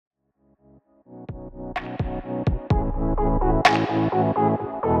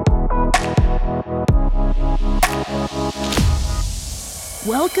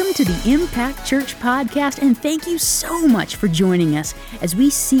Welcome to the Impact Church podcast, and thank you so much for joining us as we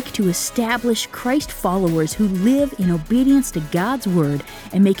seek to establish Christ followers who live in obedience to God's Word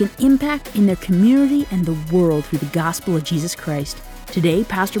and make an impact in their community and the world through the gospel of Jesus Christ. Today,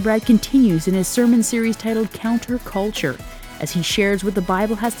 Pastor Brad continues in his sermon series titled Counterculture as he shares what the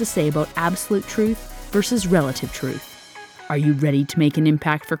Bible has to say about absolute truth versus relative truth. Are you ready to make an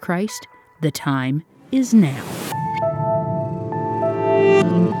impact for Christ? The time is now.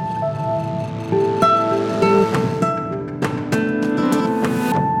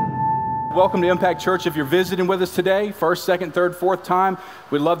 Welcome to Impact Church. If you're visiting with us today, first, second, third, fourth time,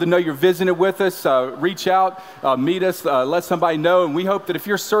 we'd love to know you're visiting with us. Reach out, meet us, let somebody know. And we hope that if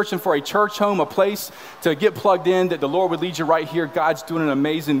you're searching for a church home, a place to get plugged in, that the Lord would lead you right here. God's doing an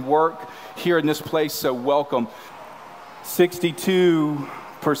amazing work here in this place, so welcome.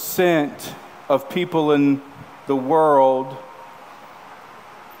 62% of people in the world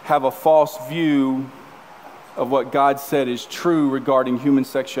have a false view of what God said is true regarding human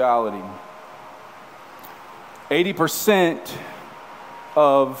sexuality. 80%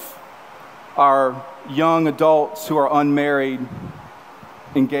 of our young adults who are unmarried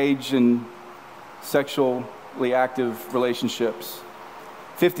engage in sexually active relationships.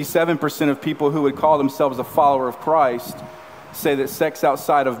 57% of people who would call themselves a follower of Christ say that sex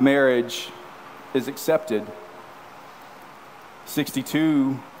outside of marriage is accepted.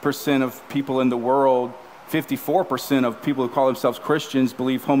 62% of people in the world, 54% of people who call themselves Christians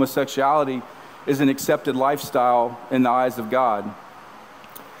believe homosexuality is an accepted lifestyle in the eyes of God.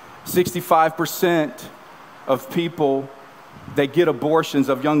 65% of people that get abortions,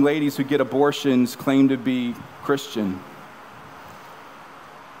 of young ladies who get abortions, claim to be Christian.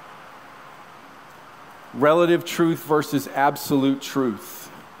 Relative truth versus absolute truth.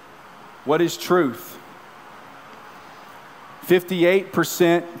 What is truth?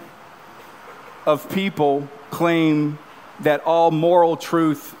 58% of people claim that all moral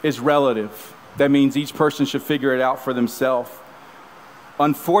truth is relative. That means each person should figure it out for themselves.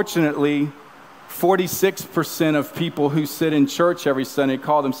 Unfortunately, 46% of people who sit in church every Sunday,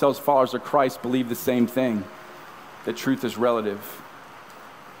 call themselves followers of Christ, believe the same thing, that truth is relative.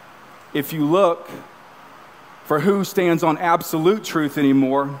 If you look for who stands on absolute truth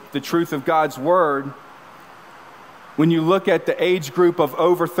anymore, the truth of God's Word, when you look at the age group of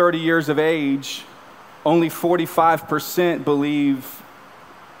over 30 years of age, only 45% believe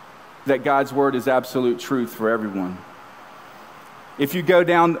that God's Word is absolute truth for everyone. If you go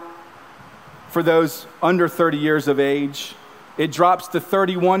down for those under 30 years of age, it drops to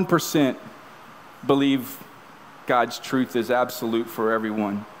 31% believe God's truth is absolute for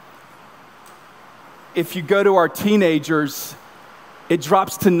everyone. If you go to our teenagers, it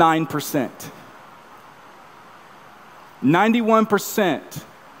drops to 9%. 91%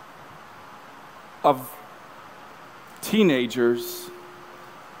 of teenagers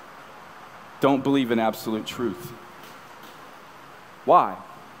don't believe in absolute truth. Why?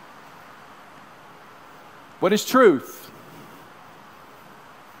 What is truth?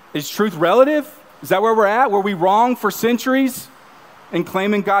 Is truth relative? Is that where we're at? Were we wrong for centuries in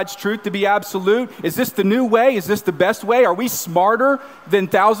claiming God's truth to be absolute? Is this the new way? Is this the best way? Are we smarter than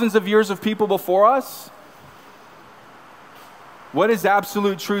thousands of years of people before us? What is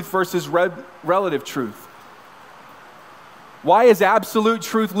absolute truth versus relative truth? Why is absolute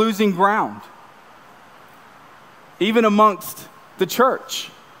truth losing ground, even amongst the church?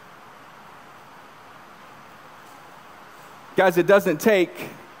 Guys, it doesn't take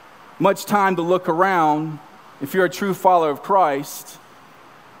much time to look around if you're a true follower of Christ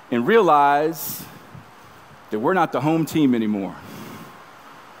and realize that we're not the home team anymore.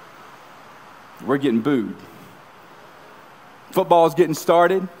 We're getting booed. Football's getting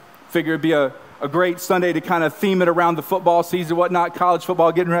started. Figure it'd be a great Sunday to kind of theme it around the football season, whatnot. College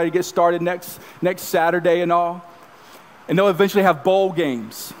football getting ready to get started next Saturday and all. And they'll eventually have bowl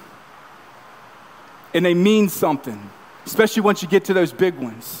games. And they mean something, especially once you get to those big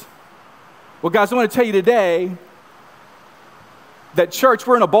ones. Well, guys, I want to tell you today that church,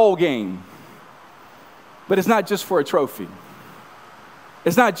 we're in a bowl game. But it's not just for a trophy.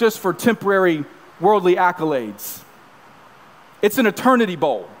 It's not just for temporary worldly accolades. It's an eternity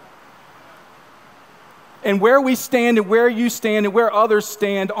bowl. And where we stand and where you stand and where others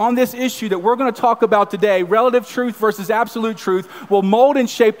stand on this issue that we're going to talk about today, relative truth versus absolute truth, will mold and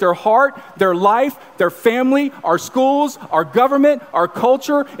shape their heart, their life, their family, our schools, our government, our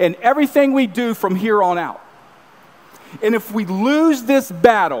culture, and everything we do from here on out. And if we lose this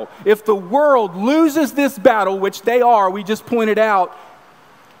battle, if the world loses this battle, which they are, we just pointed out,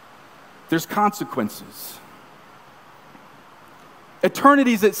 there's consequences.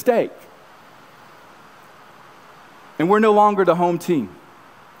 Eternity's at stake. And we're no longer the home team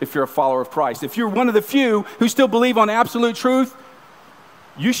if you're a follower of Christ. If you're one of the few who still believe on absolute truth,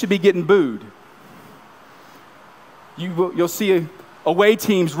 you should be getting booed. You'll see away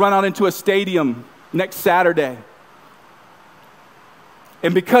teams run out into a stadium next Saturday.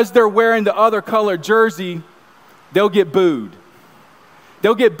 And because they're wearing the other color jersey, they'll get booed.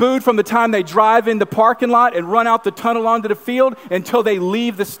 They'll get booed from the time they drive in the parking lot and run out the tunnel onto the field until they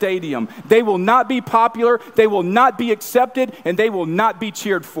leave the stadium. They will not be popular, they will not be accepted, and they will not be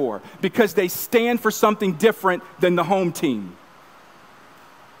cheered for because they stand for something different than the home team.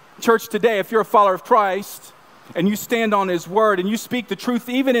 Church, today, if you're a follower of Christ and you stand on His word and you speak the truth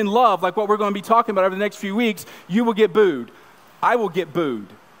even in love, like what we're going to be talking about over the next few weeks, you will get booed. I will get booed.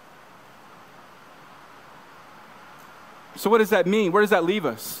 So what does that mean? Where does that leave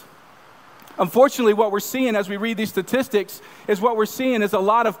us? Unfortunately, what we're seeing as we read these statistics is what we're seeing is a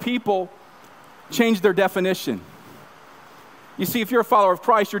lot of people change their definition. You see, if you're a follower of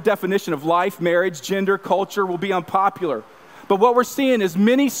Christ, your definition of life, marriage, gender, culture will be unpopular. But what we're seeing is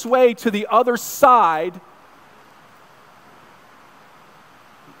many sway to the other side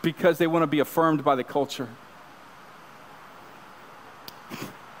because they want to be affirmed by the culture.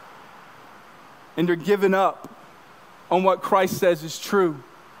 And they're giving up on what Christ says is true,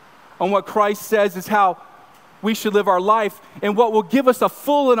 on what Christ says is how we should live our life, and what will give us a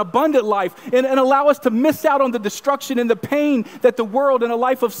full and abundant life, and allow us to miss out on the destruction and the pain that the world and a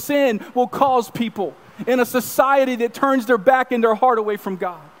life of sin will cause people in a society that turns their back and their heart away from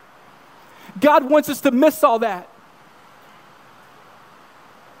God. God wants us to miss all that.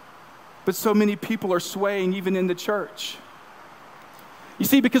 But so many people are swaying even in the church. You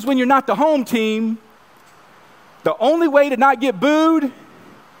see, because when you're not the home team, the only way to not get booed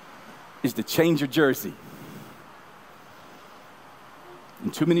is to change your jersey.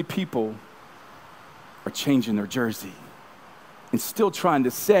 And too many people are changing their jersey and still trying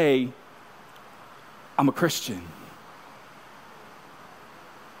to say, I'm a Christian.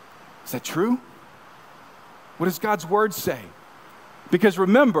 Is that true? What does God's word say? Because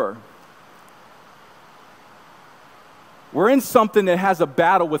remember, we're in something that has a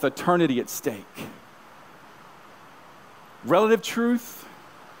battle with eternity at stake. Relative truth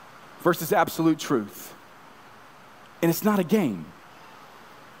versus absolute truth. And it's not a game.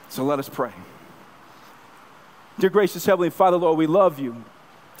 So let us pray. Dear gracious Heavenly Father, Lord, we love you.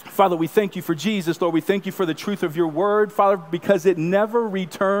 Father, we thank you for Jesus. Lord, we thank you for the truth of your word, Father, because it never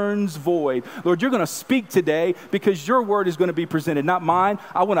returns void. Lord, you're going to speak today because your word is going to be presented, not mine.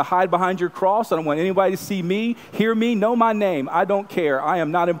 I want to hide behind your cross. I don't want anybody to see me, hear me, know my name. I don't care. I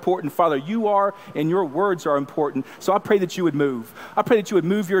am not important, Father. You are, and your words are important. So I pray that you would move. I pray that you would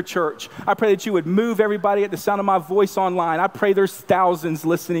move your church. I pray that you would move everybody at the sound of my voice online. I pray there's thousands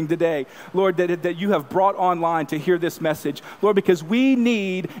listening today, Lord, that you have brought online to hear this message. Lord, because we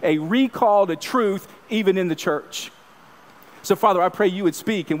need a recall to truth even in the church. So, Father, I pray you would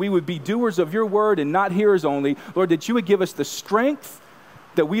speak and we would be doers of your word and not hearers only. Lord, that you would give us the strength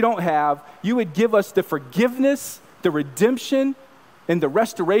that we don't have. You would give us the forgiveness, the redemption, and the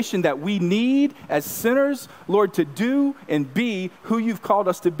restoration that we need as sinners, Lord, to do and be who you've called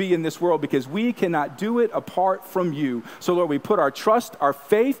us to be in this world, because we cannot do it apart from you. So, Lord, we put our trust, our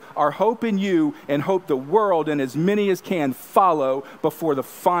faith, our hope in you, and hope the world and as many as can follow before the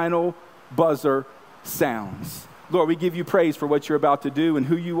final buzzer sounds. Lord, we give you praise for what you're about to do and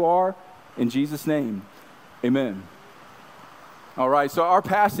who you are. In Jesus' name, amen. All right, so our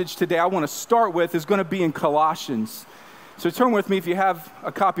passage today I want to start with is going to be in Colossians. So turn with me, if you have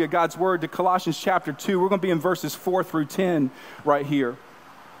a copy of God's word, to Colossians chapter 2. We're going to be in verses 4 through 10 right here.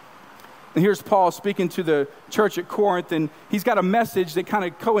 And here's Paul speaking to the church at Corinth, and he's got a message that kind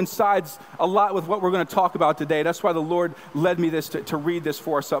of coincides a lot with what we're going to talk about today. That's why the Lord led me to read this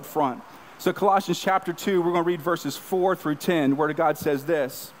for us up front. So Colossians chapter 2, we're going to read verses 4 through 10. The Word of God says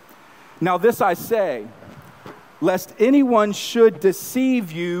this: "Now this I say, lest anyone should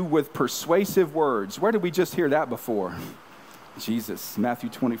deceive you with persuasive words." Where did we just hear that before? Jesus, Matthew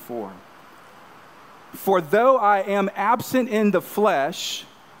 24. "For though I am absent in the flesh,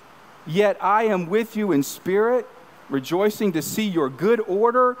 yet I am with you in spirit, rejoicing to see your good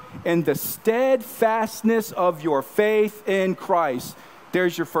order and the steadfastness of your faith in Christ."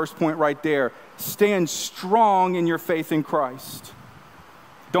 There's your first point right there. Stand strong in your faith in Christ.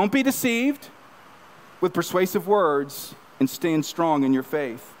 Don't be deceived with persuasive words, and stand strong in your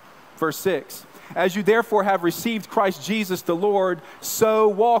faith. Verse 6, "As you therefore have received Christ Jesus the Lord, so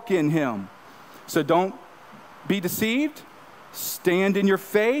walk in him." So don't be deceived, stand in your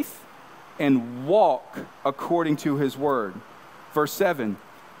faith, and walk according to his word. Verse 7,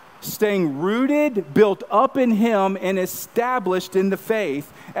 staying rooted, built up in him, and established in the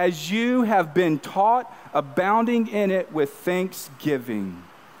faith, as you have been taught, abounding in it with thanksgiving.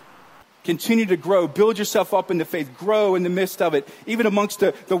 Continue to grow. Build yourself up in the faith. Grow in the midst of it. Even amongst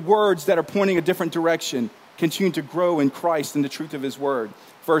the words that are pointing a different direction. Continue to grow in Christ and the truth of his word.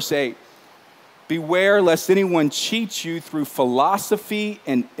 Verse 8. Beware lest anyone cheat you through philosophy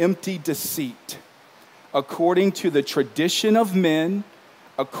and empty deceit, according to the tradition of men,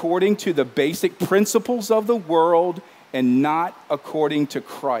 according to the basic principles of the world, and not according to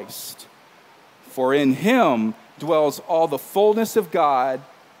Christ. For in him dwells all the fullness of God,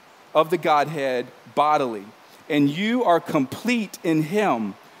 of the Godhead bodily, and you are complete in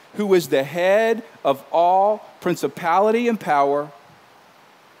him, who is the head of all principality and power.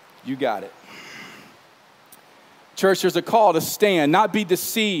 You got it. Church, there's a call to stand, not be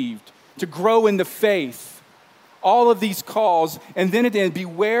deceived, to grow in the faith. All of these calls, and then at the end,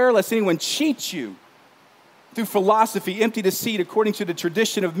 beware lest anyone cheat you through philosophy, empty deceit, according to the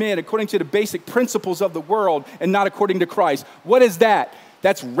tradition of men, according to the basic principles of the world, and not according to Christ. What is that?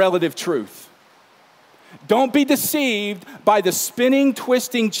 That's relative truth. Don't be deceived by the spinning,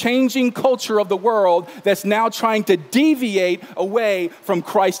 twisting, changing culture of the world that's now trying to deviate away from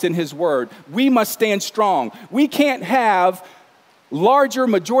Christ and his word. We must stand strong. We can't have larger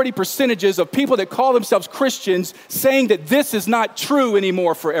majority percentages of people that call themselves Christians saying that this is not true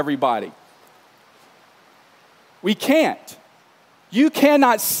anymore for everybody. We can't. You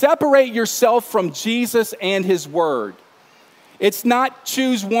cannot separate yourself from Jesus and his word. It's not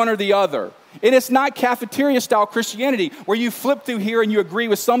choose one or the other. And it's not cafeteria-style Christianity where you flip through here and you agree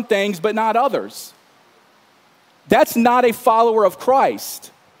with some things but not others. That's not a follower of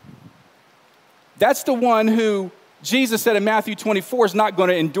Christ. That's the one who Jesus said in Matthew 24 is not going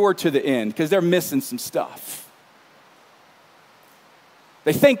to endure to the end because they're missing some stuff.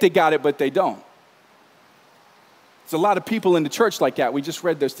 They think they got it, but they don't. There's a lot of people in the church like that. We just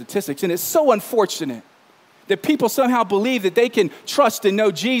read those statistics, and it's so unfortunate that people somehow believe that they can trust and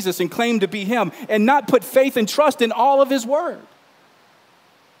know Jesus and claim to be him and not put faith and trust in all of his word.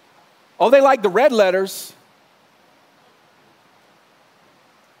 Oh, they like the red letters.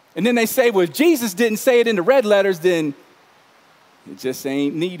 And then they say, well, if Jesus didn't say it in the red letters, then it just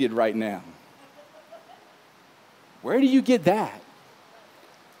ain't needed right now. Where do you get that?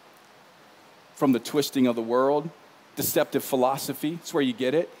 From the twisting of the world, deceptive philosophy. That's where you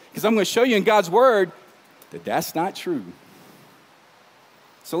get it. Because I'm going to show you in God's word that that's not true.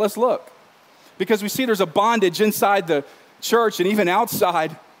 So let's look. Because we see there's a bondage inside the church and even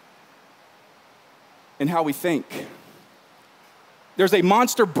outside in how we think. There's a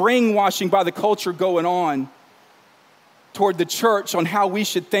monster brainwashing by the culture going on toward the church on how we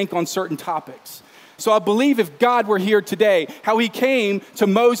should think on certain topics. So I believe if God were here today, how he came to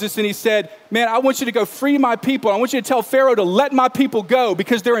Moses and he said, man, I want you to go free my people. I want you to tell Pharaoh to let my people go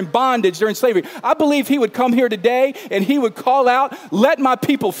because they're in bondage, they're in slavery. I believe he would come here today and he would call out, let my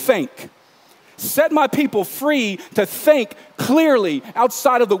people think. Set my people free to think clearly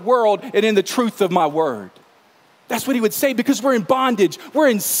outside of the world and in the truth of my word. That's what he would say because we're in bondage. We're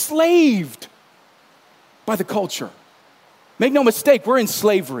enslaved by the culture. Make no mistake, we're in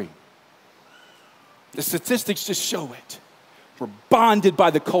slavery. The statistics just show it. We're bonded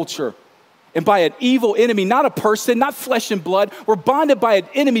by the culture and by an evil enemy, not a person, not flesh and blood. We're bonded by an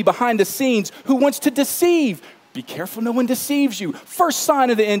enemy behind the scenes who wants to deceive. Be careful no one deceives you. First sign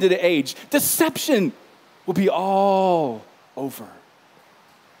of the end of the age. Deception will be all over.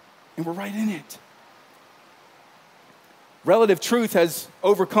 And we're right in it. Relative truth has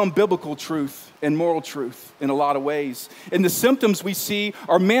overcome biblical truth and moral truth in a lot of ways. And the symptoms we see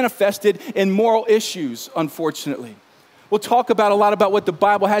are manifested in moral issues, unfortunately. We'll talk about a lot about what the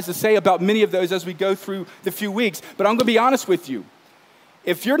Bible has to say about many of those as we go through the few weeks. But I'm going to be honest with you.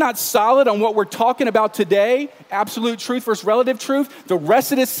 If you're not solid on what we're talking about today, absolute truth versus relative truth, the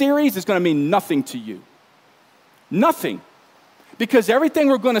rest of this series is going to mean nothing to you. Nothing. Because everything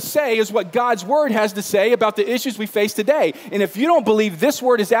we're going to say is what God's word has to say about the issues we face today. And if you don't believe this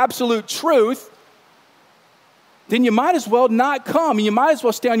word is absolute truth, then you might as well not come. You might as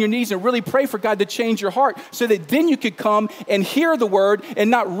well stay on your knees and really pray for God to change your heart so that then you could come and hear the word and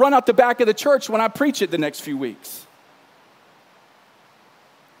not run out the back of the church when I preach it the next few weeks.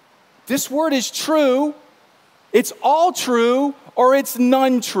 This word is true. It's all true or it's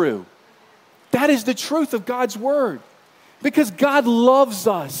none true. That is the truth of God's word. Because God loves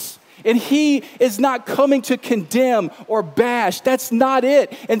us And he is not coming to condemn or bash. That's not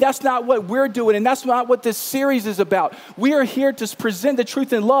it. And that's not what we're doing. And that's not what this series is about. We are here to present the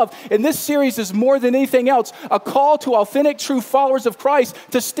truth in love. And this series is more than anything else a call to authentic, true followers of Christ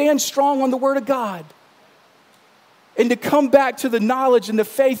to stand strong on the Word of God. And to come back to the knowledge and the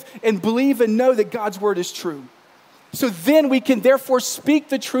faith and believe and know that God's Word is true. So then we can therefore speak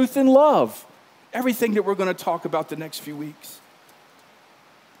the truth in love. Everything that we're going to talk about the next few weeks.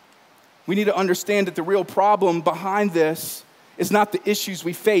 We need to understand that the real problem behind this is not the issues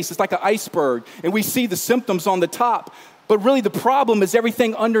we face. It's like an iceberg, and we see the symptoms on the top. But really the problem is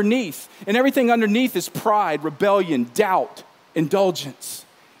everything underneath. And everything underneath is pride, rebellion, doubt, indulgence.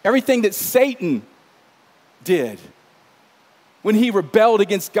 Everything that Satan did when he rebelled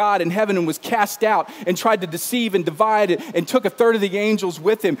against God in heaven and was cast out and tried to deceive and divide and took a third of the angels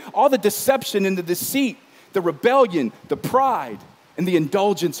with him. All the deception and the deceit, the rebellion, the pride, and the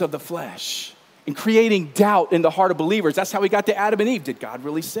indulgence of the flesh, and creating doubt in the heart of believers. That's how we got to Adam and Eve. Did God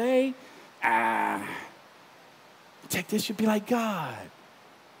really say? Take this, you'd be like God.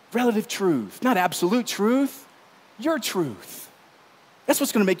 Relative truth, not absolute truth. Your truth. That's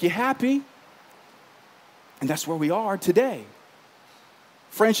what's going to make you happy. And that's where we are today.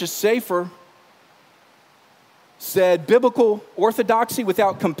 Francis Schaeffer said, biblical orthodoxy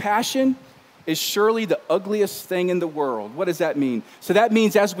without compassion is surely the ugliest thing in the world. What does that mean? So that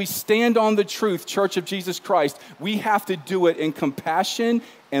means as we stand on the truth, Church of Jesus Christ, we have to do it in compassion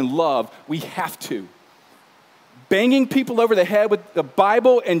and love. We have to. Banging people over the head with the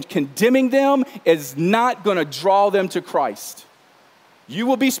Bible and condemning them is not going to draw them to Christ. You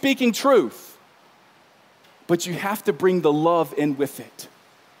will be speaking truth, but you have to bring the love in with it.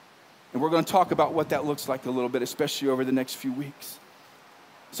 And we're going to talk about what that looks like a little bit, especially over the next few weeks.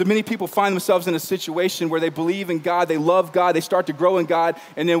 So many people find themselves in a situation where they believe in God, they love God, they start to grow in God,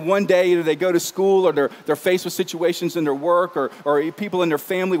 and then one day either they go to school or they're faced with situations in their work or people in their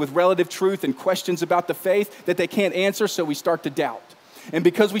family with relative truth and questions about the faith that they can't answer, so we start to doubt. And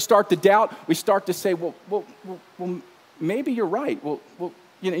because we start to doubt, we start to say, well maybe you're right. Well,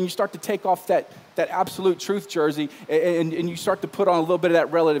 and you start to take off that absolute truth jersey and you start to put on a little bit of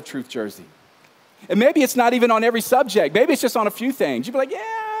that relative truth jersey. And maybe it's not even on every subject. Maybe it's just on a few things. You'd be like, yeah,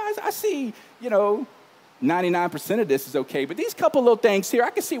 I see, 99% of this is okay. But these couple little things here, I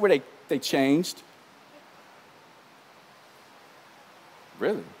can see where they changed.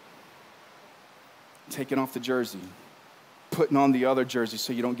 Really? Taking off the jersey, putting on the other jersey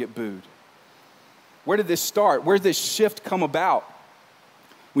so you don't get booed. Where did this start? Where did this shift come about?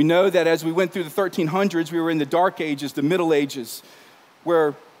 We know that as we went through the 1300s, we were in the Dark Ages, the Middle Ages,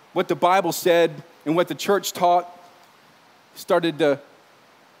 where what the Bible said and what the church taught started to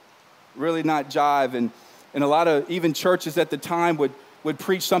really not jive. And a lot of even churches at the time would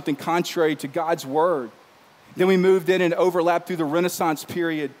preach something contrary to God's word. Then we moved in and overlapped through the Renaissance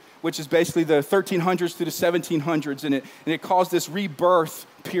period, which is basically the 1300s through the 1700s. And it caused this rebirth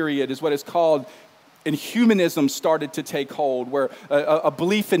period is what it's called. And humanism started to take hold, where a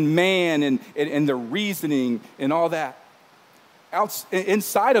belief in man and the reasoning and all that.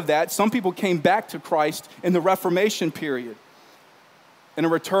 Inside of that, some people came back to Christ in the Reformation period and a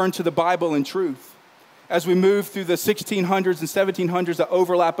return to the Bible and truth. As we moved through the 1600s and 1700s, the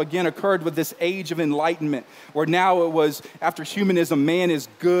overlap again occurred with this age of enlightenment, where now it was, after humanism, man is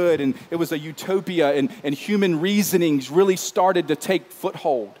good, and it was a utopia, and human reasonings really started to take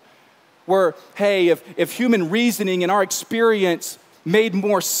foothold. Where, hey, if human reasoning and our experience made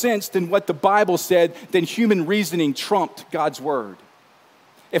more sense than what the Bible said, then human reasoning trumped God's word.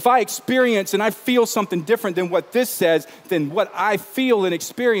 If I experience and I feel something different than what this says, then what I feel and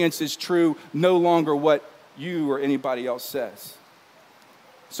experience is true, no longer what you or anybody else says.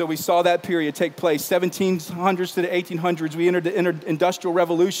 So we saw that period take place, 1700s to the 1800s. We entered the Industrial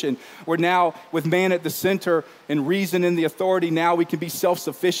Revolution, where now with man at the center and reason in the authority, now we can be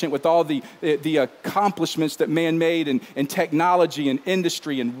self-sufficient with all the accomplishments that man made and technology and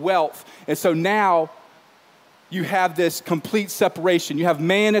industry and wealth. And so now you have this complete separation. You have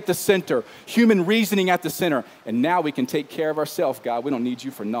man at the center, human reasoning at the center, and now we can take care of ourselves, God. We don't need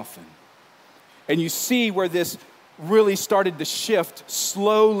you for nothing. And you see where this really started to shift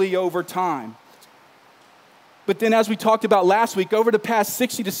slowly over time. But then as we talked about last week, over the past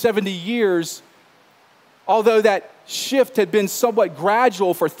 60 to 70 years, although that shift had been somewhat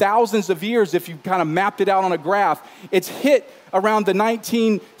gradual for thousands of years, if you kind of mapped it out on a graph, it's hit around the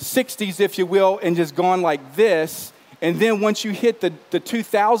 1960s, if you will, and just gone like this. And then once you hit the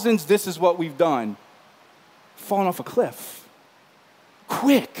 2000s, this is what we've done. Fallen off a cliff.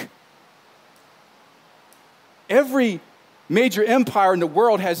 Quick. Every major empire in the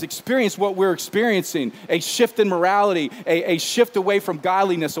world has experienced what we're experiencing, a shift in morality, a shift away from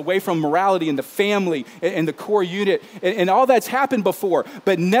godliness, away from morality in the family and the core unit. And all that's happened before,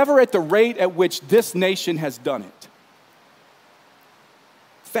 but never at the rate at which this nation has done it.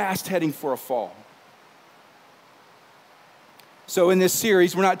 Fast heading for a fall. So in this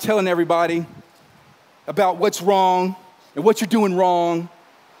series, we're not telling everybody about what's wrong and what you're doing wrong.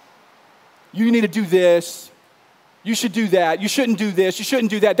 You need to do this. You should do that. You shouldn't do this. You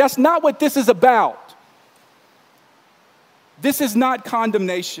shouldn't do that. That's not what this is about. This is not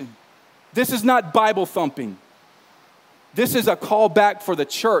condemnation. This is not Bible thumping. This is a call back for the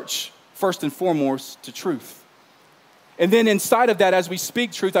church, first and foremost, to truth. And then inside of that, as we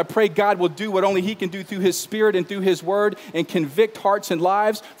speak truth, I pray God will do what only He can do through His Spirit and through His Word and convict hearts and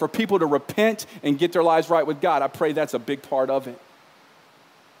lives for people to repent and get their lives right with God. I pray that's a big part of it.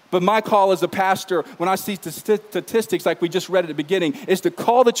 But my call as a pastor, when I see statistics like we just read at the beginning, is to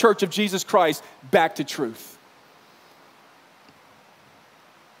call the church of Jesus Christ back to truth.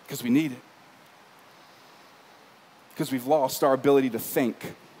 Because we need it. Because we've lost our ability to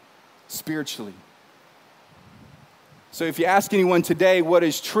think spiritually. So if you ask anyone today what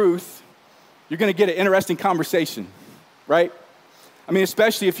is truth, you're going to get an interesting conversation, right? I mean,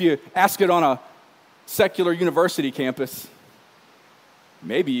 especially if you ask it on a secular university campus,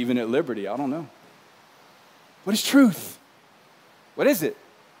 maybe even at Liberty, I don't know. What is truth? What is it?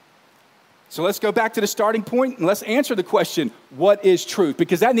 So let's go back to the starting point and let's answer the question, what is truth?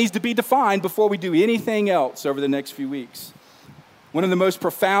 Because that needs to be defined before we do anything else over the next few weeks. One of the most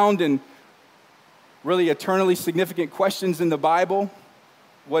profound and really eternally significant questions in the Bible,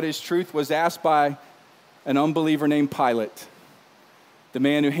 what is truth, was asked by an unbeliever named Pilate, the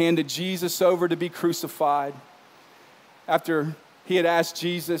man who handed Jesus over to be crucified. After he had asked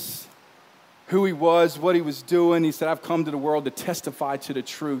Jesus who he was, what he was doing, he said, I've come to the world to testify to the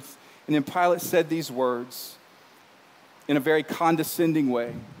truth. And then Pilate said these words in a very condescending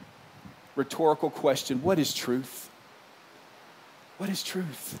way, rhetorical question, what is truth? What is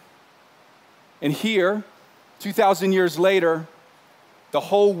truth? And here, 2,000 years later, the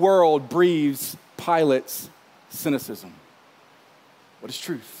whole world breathes Pilate's cynicism. What is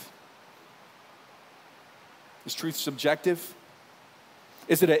truth? Is truth subjective?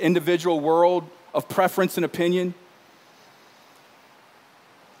 Is it an individual world of preference and opinion?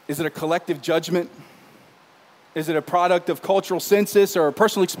 Is it a collective judgment? Is it a product of cultural census or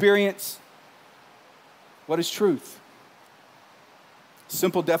personal experience? What is truth?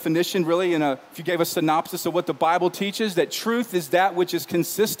 Simple definition, really, if you gave a synopsis of what the Bible teaches, that truth is that which is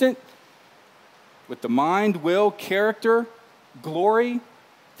consistent with the mind, will, character, glory,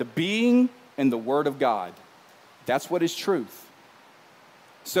 the being, and the Word of God. That's what is truth.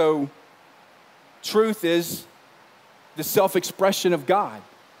 So, truth is the self-expression of God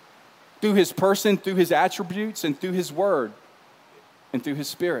through His person, through His attributes, and through His Word, and through His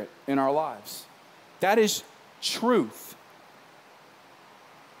Spirit in our lives. That is truth.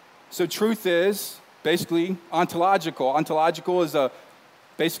 So truth is basically ontological. Ontological is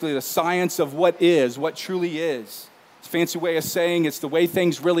basically the science of what truly is. It's a fancy way of saying it's the way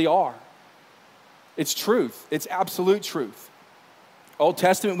things really are. It's truth. It's absolute truth. Old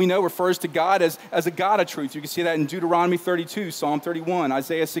Testament, we know, refers to God as a God of truth. You can see that in Deuteronomy 32, Psalm 31,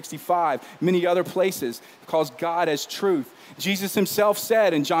 Isaiah 65, many other places. It calls God as truth. Jesus Himself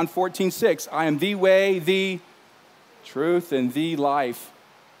said in John 14:6, I am the way, the truth, and the life.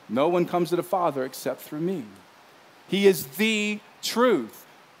 No one comes to the Father except through me. He is the truth.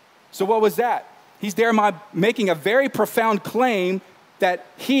 So what was that? He's there making a very profound claim that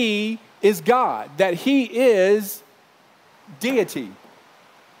He is God, that He is deity.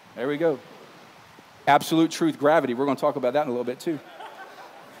 There we go. Absolute truth, gravity. We're going to talk about that in a little bit too.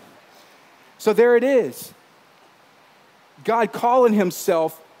 So there it is. God calling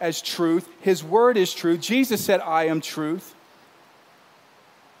Himself as truth. His Word is truth. Jesus said, I am truth.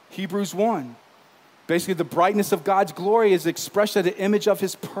 Hebrews 1. Basically, the brightness of God's glory is expressed as the image of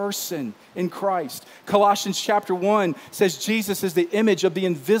His person in Christ. Colossians chapter 1 says Jesus is the image of the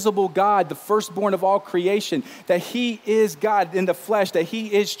invisible God, the firstborn of all creation, that He is God in the flesh, that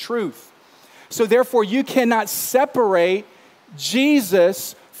He is truth. So therefore, you cannot separate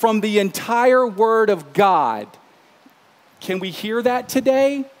Jesus from the entire Word of God. Can we hear that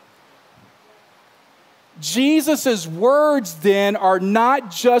today? Jesus' words then are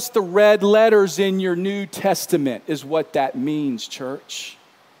not just the red letters in your New Testament, is what that means, church.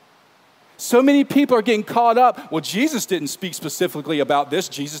 So many people are getting caught up. Well, Jesus didn't speak specifically about this.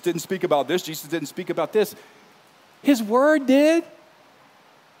 Jesus didn't speak about this. Jesus didn't speak about this. His word did.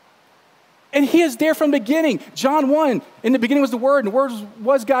 And he is there from the beginning. John 1, in the beginning was the Word, and the Word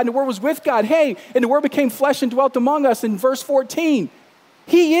was God, and the Word was with God. Hey, and the Word became flesh and dwelt among us in verse 14.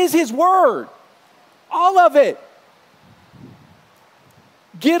 He is his Word. All of it.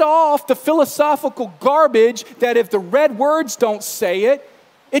 Get off the philosophical garbage that if the red words don't say it,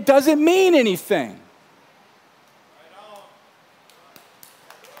 it doesn't mean anything.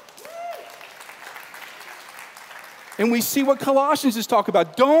 And we see what Colossians is talking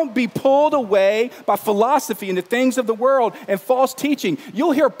about. Don't be pulled away by philosophy and the things of the world and false teaching.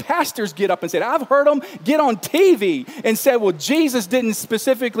 You'll hear pastors get up and say, I've heard them get on TV and say, well, Jesus didn't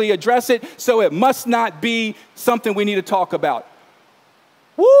specifically address it, so it must not be something we need to talk about.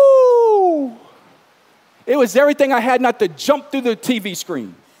 Woo! It was everything I had not to jump through the TV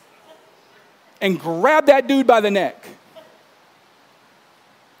screen and grab that dude by the neck.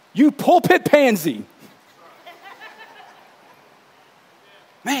 You pulpit pansy.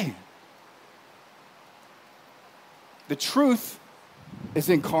 Man, the truth is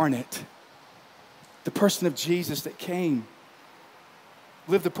incarnate. The person of Jesus that came,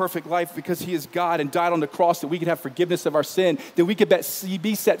 lived the perfect life because he is God and died on the cross that we could have forgiveness of our sin, that we could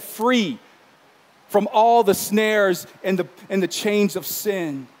be set free from all the snares and the chains of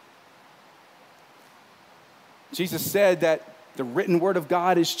sin. Jesus said that the written word of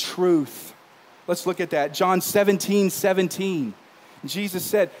God is truth. Let's look at that. John 17:17. Jesus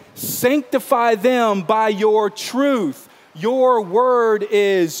said, sanctify them by your truth. Your word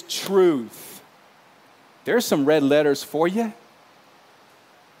is truth. There's some red letters for you.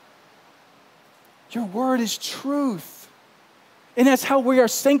 Your word is truth. And that's how we are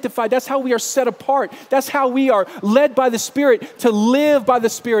sanctified. That's how we are set apart. That's how we are led by the Spirit to live by the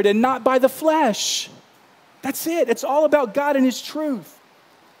Spirit and not by the flesh. That's it. It's all about God and his truth.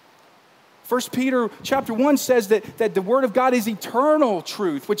 1 Peter chapter 1 says that the word of God is eternal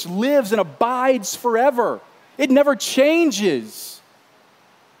truth, which lives and abides forever. It never changes.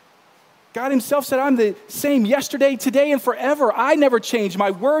 God himself said, I'm the same yesterday, today, and forever. I never change.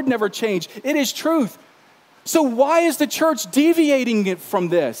 My word never changed. It is truth. So why is the church deviating it from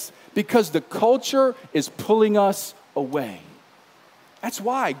this? Because the culture is pulling us away. That's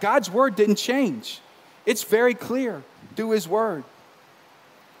why. God's word didn't change. It's very clear through his word.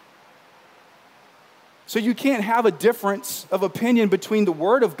 So you can't have a difference of opinion between the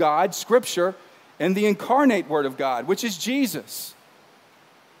word of God, Scripture, and the incarnate word of God, which is Jesus.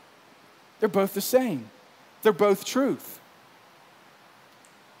 They're both the same. They're both truth.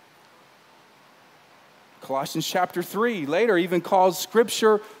 Colossians chapter 3 later even calls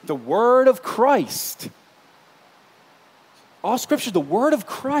Scripture the word of Christ. All Scripture, the word of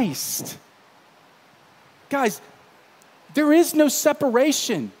Christ. Guys, there is no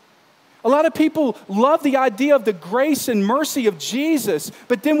separation. A lot of people love the idea of the grace and mercy of Jesus,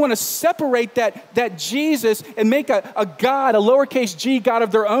 but then want to separate that Jesus and make a God, a lowercase g God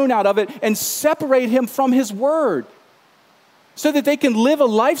of their own out of it, and separate him from his word so that they can live a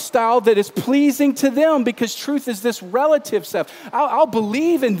lifestyle that is pleasing to them, because truth is this relative stuff. I'll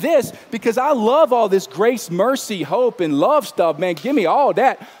believe in this because I love all this grace, mercy, hope, and love stuff. Man, give me all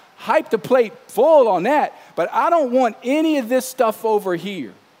that. Hype the plate full on that, but I don't want any of this stuff over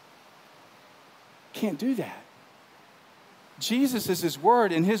here. Can't do that. Jesus is his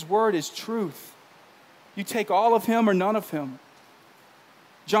word, and his word is truth. You take all of him or none of him.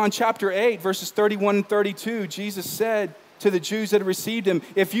 John chapter 8, verses 31 and 32, Jesus said to the Jews that had received him,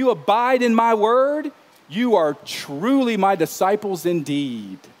 if you abide in my word, you are truly my disciples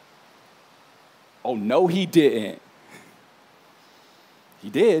indeed. Oh, no, he didn't. He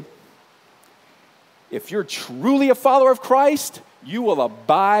did. If you're truly a follower of Christ, you will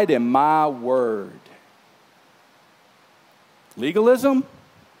abide in my word. Legalism?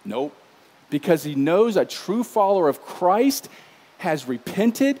 Nope. Because he knows a true follower of Christ has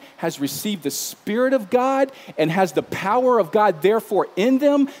repented, has received the Spirit of God, and has the power of God, therefore, in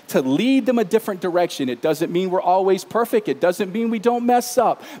them to lead them a different direction. It doesn't mean we're always perfect. It doesn't mean we don't mess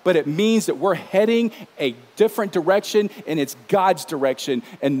up. But it means that we're heading a different direction, and it's God's direction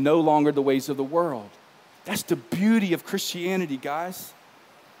and no longer the ways of the world. That's the beauty of Christianity, guys.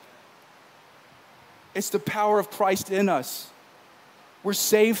 It's the power of Christ in us. We're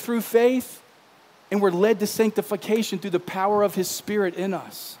saved through faith, and we're led to sanctification through the power of his Spirit in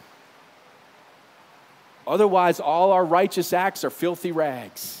us. Otherwise, all our righteous acts are filthy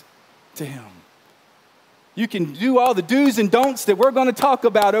rags to him. You can do all the do's and don'ts that we're going to talk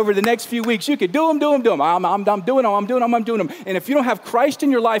about over the next few weeks. You can do them. I'm doing them. And if you don't have Christ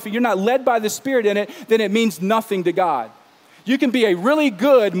in your life and you're not led by the Spirit in it, then it means nothing to God. You can be a really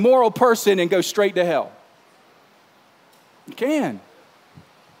good moral person and go straight to hell. You can.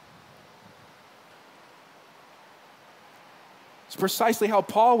 It's precisely how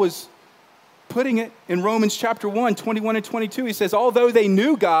Paul was putting it in Romans chapter 1, 21 and 22. He says, although they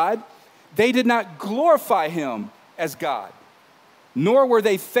knew God, they did not glorify him as God, nor were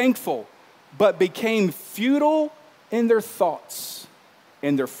they thankful, but became futile in their thoughts,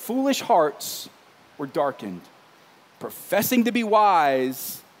 and their foolish hearts were darkened. Professing to be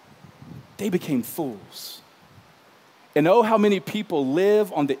wise, they became fools. And oh, how many people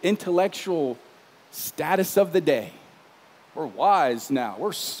live on the intellectual status of the day. We're wise now.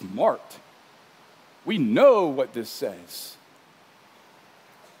 We're smart. We know what this says.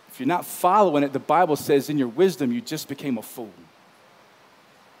 If you're not following it, the Bible says in your wisdom, you just became a fool.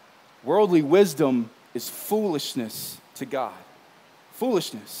 Worldly wisdom is foolishness to God.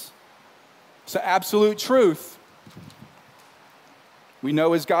 Foolishness. So absolute truth, we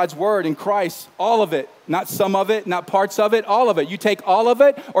know is God's word in Christ, all of it, not some of it, not parts of it, all of it. You take all of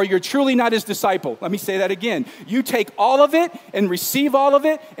it, or you're truly not his disciple. Let me say that again. You take all of it and receive all of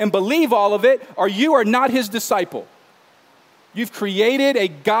it and believe all of it, or you are not his disciple. You've created a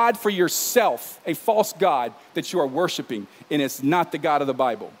God for yourself, a false God that you are worshiping, and it's not the God of the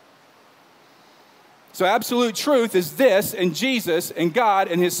Bible. So absolute truth is this, and Jesus and God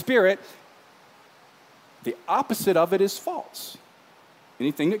and his Spirit. The opposite of it is false.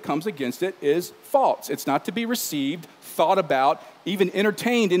 Anything that comes against it is false. It's not to be received, thought about, even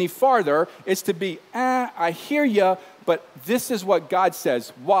entertained any farther. It's to be, I hear you, but this is what God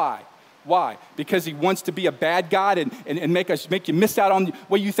says. Why? Why? Because he wants to be a bad God and make you miss out on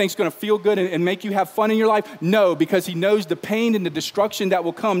what you think is going to feel good and make you have fun in your life? No, because he knows the pain and the destruction that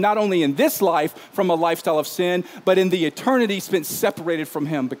will come not only in this life from a lifestyle of sin, but in the eternity spent separated from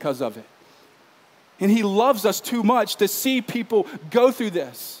him because of it. And he loves us too much to see people go through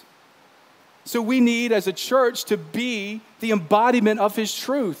this. So we need, as a church, to be the embodiment of his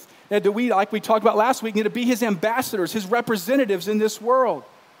truth. That we, like we talked about last week, need to be his ambassadors, his representatives in this world,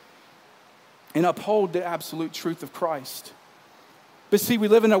 and uphold the absolute truth of Christ. But see, we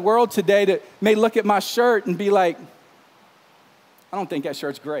live in a world today that may look at my shirt and be like, I don't think that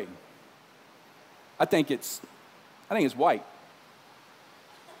shirt's great. I think it's white.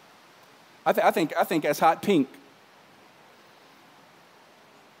 I think that's hot pink.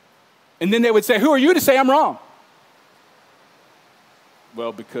 And then they would say, who are you to say I'm wrong?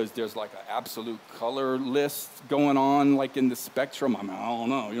 Well, because there's like an absolute color list going on like in the spectrum. I don't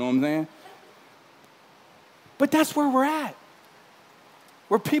know, you know what I'm saying? But that's where we're at.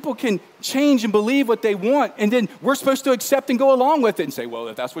 Where people can change and believe what they want, and then we're supposed to accept and go along with it and say, well,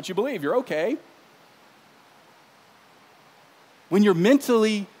 if that's what you believe, you're okay. When you're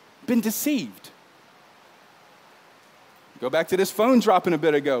mentally been deceived. Go back to this phone dropping a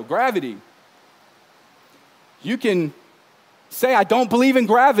bit ago, gravity. You can say, I don't believe in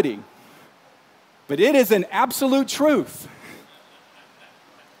gravity, but it is an absolute truth.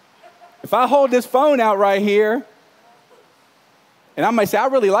 If I hold this phone out right here, and I might say, I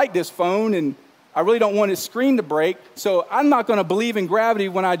really like this phone, and I really don't want its screen to break, so I'm not going to believe in gravity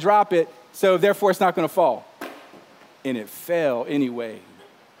when I drop it, so therefore it's not going to fall. And it fell anyway.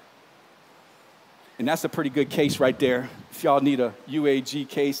 And that's a pretty good case right there. If y'all need a UAG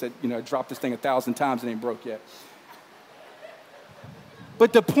case that, dropped this thing 1,000 times and ain't broke yet.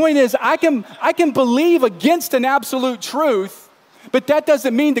 But the point is, I can believe against an absolute truth, but that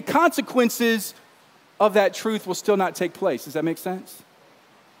doesn't mean the consequences of that truth will still not take place. Does that make sense?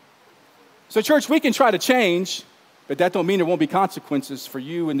 So church, we can try to change, but that don't mean there won't be consequences for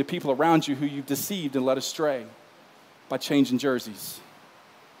you and the people around you who you've deceived and led astray by changing jerseys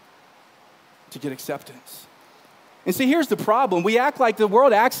to get acceptance. And see, here's the problem. The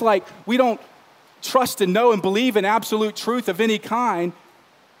world acts like we don't trust and know and believe in absolute truth of any kind.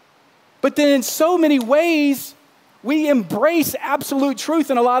 But then in so many ways, we embrace absolute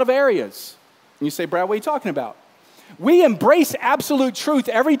truth in a lot of areas. And you say, Brad, what are you talking about? We embrace absolute truth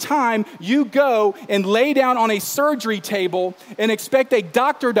every time you go and lay down on a surgery table and expect a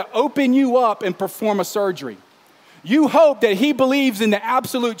doctor to open you up and perform a surgery. You hope that he believes in the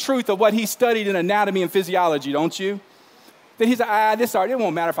absolute truth of what he studied in anatomy and physiology, don't you? That he's like, it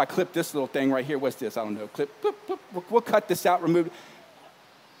won't matter if I clip this little thing right here. What's this? I don't know. Clip, boop, boop. We'll cut this out, remove it.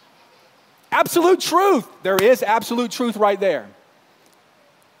 Absolute truth. There is absolute truth right there.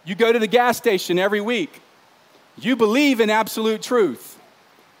 You go to the gas station every week. You believe in absolute truth.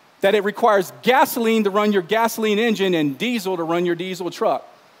 That it requires gasoline to run your gasoline engine and diesel to run your diesel truck.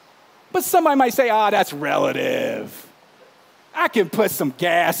 But somebody might say, that's relative. I can put some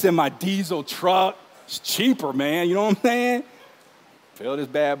gas in my diesel truck. It's cheaper, man. You know what I'm saying? Fill this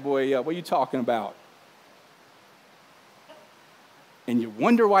bad boy up. What are you talking about? And you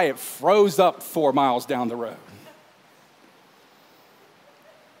wonder why it froze up 4 miles down the road.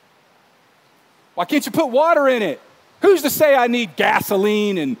 Why can't you put water in it? Who's to say I need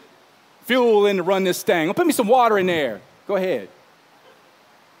gasoline and fuel in to run this thing? Well, put me some water in there. Go ahead.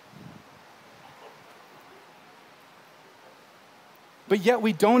 But yet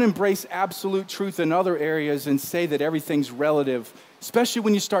we don't embrace absolute truth in other areas and say that everything's relative, especially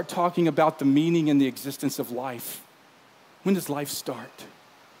when you start talking about the meaning and the existence of life. When does life start?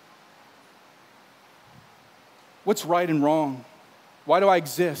 What's right and wrong? Why do I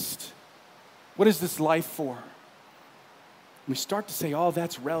exist? What is this life for? We start to say, oh,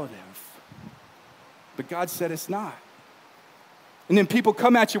 that's relative. But God said it's not. And then people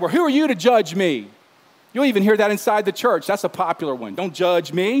come at you, well, who are you to judge me? You'll even hear that inside the church. That's a popular one. Don't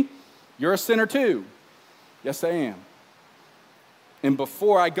judge me. You're a sinner too. Yes, I am. And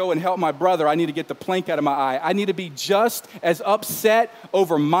before I go and help my brother, I need to get the plank out of my eye. I need to be just as upset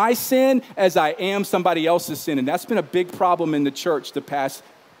over my sin as I am somebody else's sin. And that's been a big problem in the church the past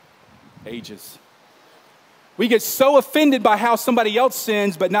ages. We get so offended by how somebody else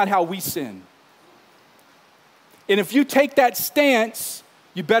sins, but not how we sin. And if you take that stance,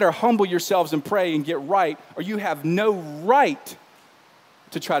 you better humble yourselves and pray and get right, or you have no right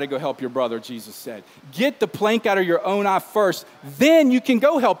to try to go help your brother, Jesus said. Get the plank out of your own eye first, then you can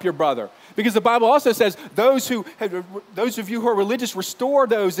go help your brother. Because the Bible also says, those of you who are religious, restore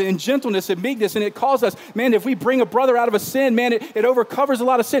those in gentleness and meekness. And it calls us, man, if we bring a brother out of a sin, man, it overcovers a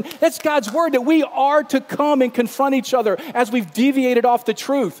lot of sin. That's God's word, that we are to come and confront each other as we've deviated off the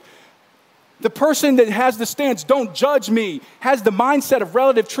truth. The person that has the stance, don't judge me, has the mindset of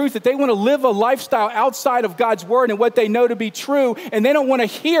relative truth, that they want to live a lifestyle outside of God's word and what they know to be true, and they don't want to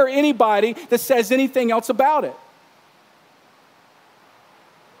hear anybody that says anything else about it.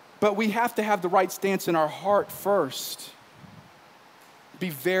 But we have to have the right stance in our heart first. Be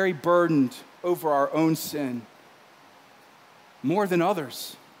very burdened over our own sin, more than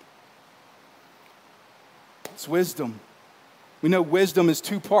others. It's wisdom. We know wisdom is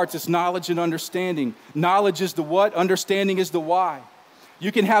two parts. It's knowledge and understanding. Knowledge is the what? Understanding is the why.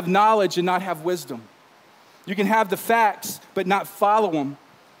 You can have knowledge and not have wisdom. You can have the facts but not follow them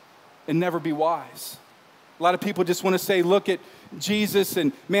and never be wise. A lot of people just want to say, look at Jesus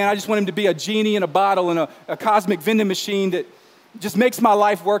and, man, I just want him to be a genie in a bottle and a cosmic vending machine that just makes my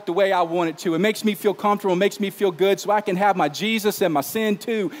life work the way I want it to. It makes me feel comfortable, it makes me feel good, so I can have my Jesus and my sin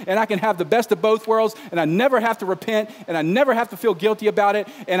too, and I can have the best of both worlds, and I never have to repent, and I never have to feel guilty about it,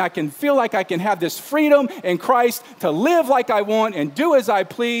 and I can feel like I can have this freedom in Christ to live like I want and do as I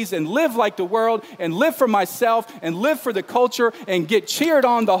please and live like the world and live for myself and live for the culture and get cheered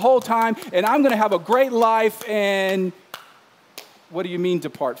on the whole time, and I'm going to have a great life. And what do you mean,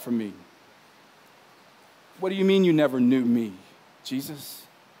 depart from me? What do you mean you never knew me, Jesus?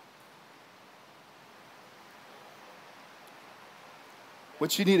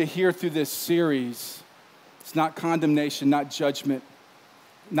 What you need to hear through this series is not condemnation, not judgment,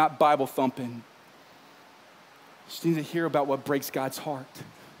 not Bible thumping. You need to hear about what breaks God's heart.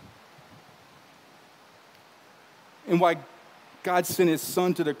 And why God sent his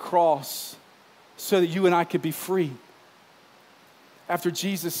son to the cross so that you and I could be free. After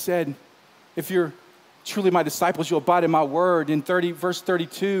Jesus said, if you're truly my disciples, you'll abide in my word. In verse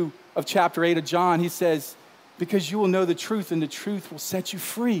 32 of chapter 8 of John, he says, because you will know the truth and the truth will set you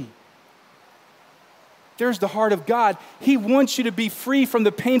free. There's the heart of God. He wants you to be free from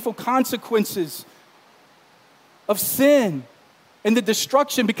the painful consequences of sin and the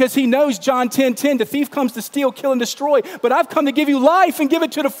destruction, because he knows, John 10:10, the thief comes to steal, kill, and destroy, but I've come to give you life and give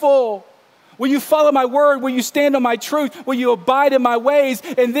it to the full. Will you follow my word? Will you stand on my truth? Will you abide in my ways?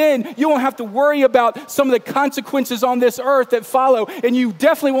 And then you won't have to worry about some of the consequences on this earth that follow. And you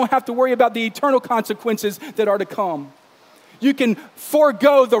definitely won't have to worry about the eternal consequences that are to come. You can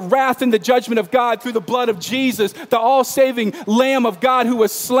forego the wrath and the judgment of God through the blood of Jesus, the all-saving Lamb of God who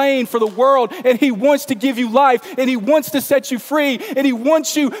was slain for the world. And he wants to give you life, and he wants to set you free, and he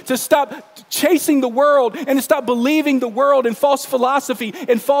wants you to stop chasing the world and to stop believing the world and false philosophy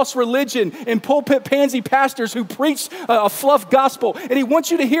and false religion and pulpit pansy pastors who preach a fluff gospel. And he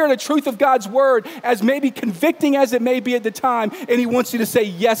wants you to hear the truth of God's word, as maybe convicting as it may be at the time. And he wants you to say,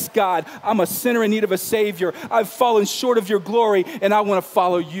 yes, God, I'm a sinner in need of a Savior. I've fallen short of your glory, and I want to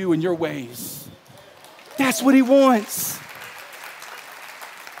follow you in your ways. That's what he wants.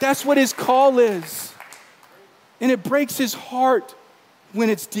 That's what his call is. And it breaks his heart when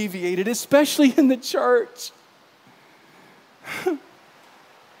it's deviated, especially in the church.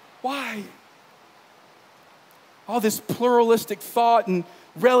 Why? All this pluralistic thought and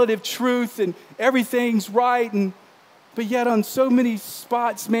relative truth and everything's right, but yet on so many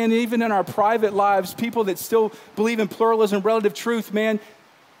spots, man, even in our private lives, people that still believe in pluralism, relative truth, man,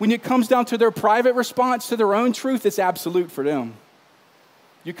 When it comes down to their private response to their own truth, it's absolute for them.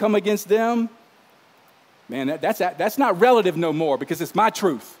 You come against them, man, that's not relative no more because it's my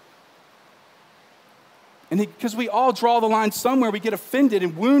truth. And because we all draw the line somewhere, we get offended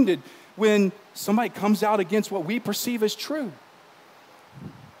and wounded when somebody comes out against what we perceive as true.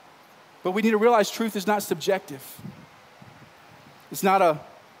 But we need to realize truth is not subjective. It's not a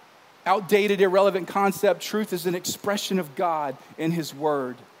outdated, irrelevant concept. Truth is an expression of God in His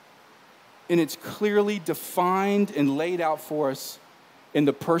Word. And it's clearly defined and laid out for us in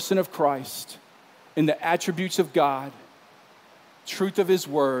the person of Christ, in the attributes of God, truth of His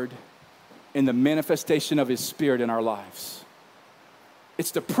Word, and the manifestation of His Spirit in our lives.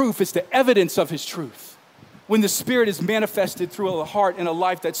 It's the proof, it's the evidence of His truth. When the Spirit is manifested through a heart and a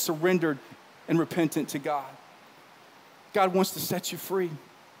life that's surrendered and repentant to God. God wants to set you free.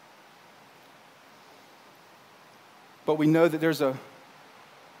 But we know that there's a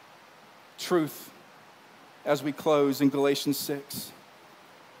truth as we close in Galatians 6.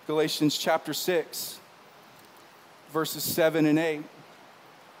 Galatians chapter 6, verses 7 and 8.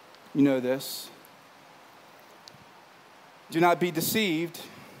 You know this. Do not be deceived.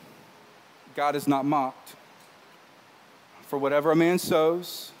 God is not mocked. For whatever a man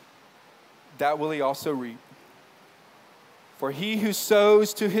sows, that will he also reap. For he who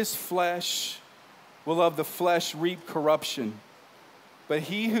sows to his flesh will of the flesh reap corruption. But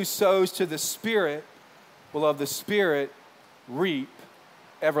he who sows to the Spirit will of the Spirit reap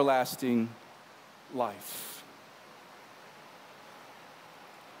everlasting life.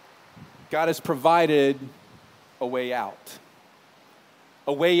 God has provided a way out.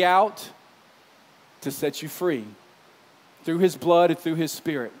 A way out to set you free through His blood and through His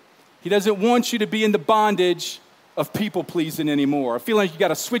Spirit. He doesn't want you to be in the bondage of people-pleasing anymore, or feeling like you got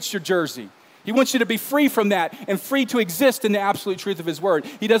to switch your jersey. He wants you to be free from that and free to exist in the absolute truth of His Word.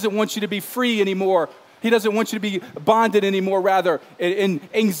 He doesn't want you to be free anymore. He doesn't want you to be bonded anymore, rather, in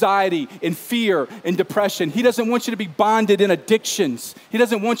anxiety, in fear, in depression. He doesn't want you to be bonded in addictions. He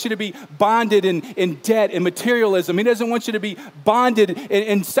doesn't want you to be bonded in debt and materialism. He doesn't want you to be bonded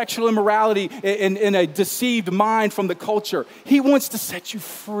in sexual immorality, in a deceived mind from the culture. He wants to set you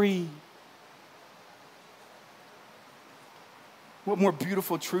free. What more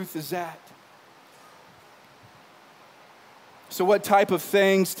beautiful truth is that? So what type of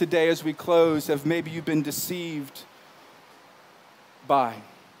things today as we close have maybe you've been deceived by?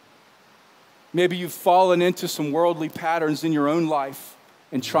 Maybe you've fallen into some worldly patterns in your own life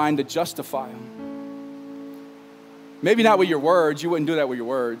and trying to justify them. Maybe not with your words, you wouldn't do that with your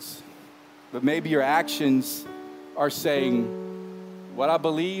words, but maybe your actions are saying, what I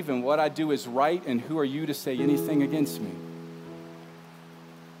believe and what I do is right, and who are you to say anything against me?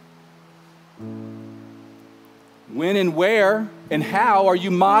 When and where and how are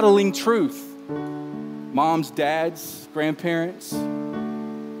you modeling truth? Moms, dads, grandparents,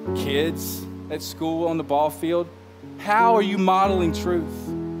 kids at school, on the ball field. How are you modeling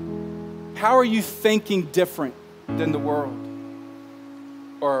truth? How are you thinking different than the world?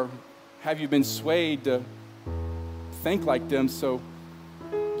 Or have you been swayed to think like them so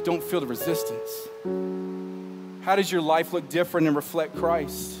you don't feel the resistance? How does your life look different and reflect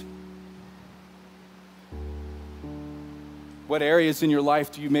Christ? What areas in your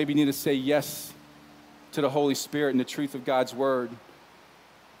life do you maybe need to say yes to the Holy Spirit and the truth of God's Word,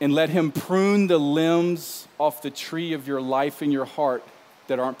 and let Him prune the limbs off the tree of your life and your heart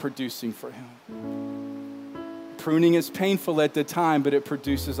that aren't producing for Him? Pruning is painful at the time, but it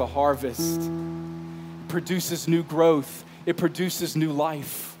produces a harvest. It produces new growth. It produces new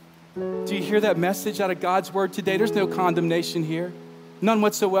life. Do you hear that message out of God's Word today? There's no condemnation here, none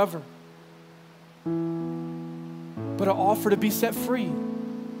whatsoever. But an offer to be set free,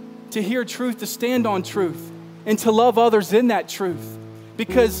 to hear truth, to stand on truth, and to love others in that truth.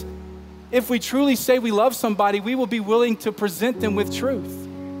 Because if we truly say we love somebody, we will be willing to present them with truth.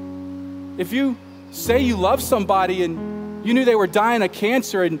 If you say you love somebody and you knew they were dying of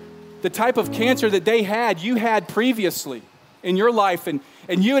cancer, and the type of cancer that they had, you had previously in your life, and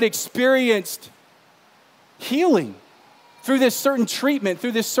you had experienced healing through this certain treatment,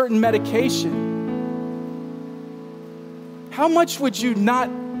 through this certain medication, how much would you not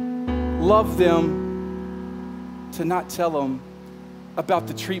love them to not tell them about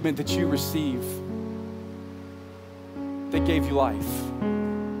the treatment that you receive that gave you life?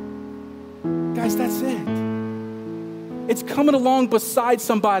 Guys, that's it. It's coming along beside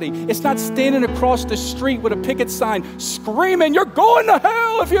somebody. It's not standing across the street with a picket sign screaming, "You're going to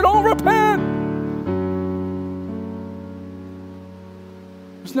hell if you don't repent."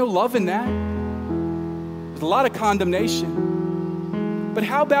 There's no love in that. There's a lot of condemnation. But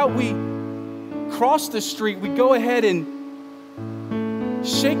how about we cross the street, we go ahead and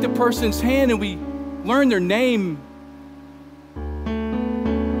shake the person's hand and we learn their name.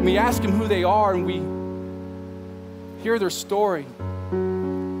 And we ask them who they are and we hear their story.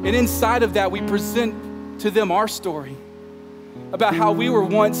 And inside of that, we present to them our story about how we were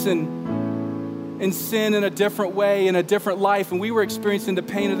once in sin in a different way, in a different life, and we were experiencing the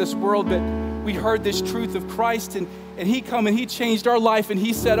pain of this world, but we heard this truth of Christ, and He come and He changed our life, and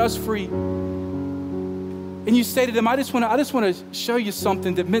He set us free. And you say to them, I just want to show you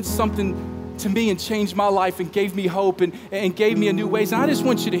something that meant something to me and changed my life and gave me hope and gave me a new ways, and I just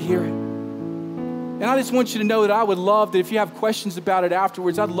want you to hear it. And I just want you to know that I would love that if you have questions about it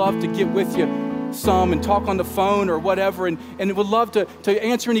afterwards, I'd love to get with you some and talk on the phone or whatever, and would love to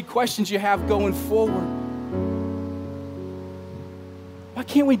answer any questions you have going forward. Why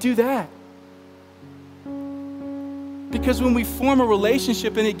can't we do that? Because when we form a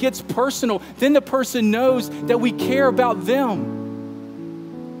relationship and it gets personal, then the person knows that we care about them.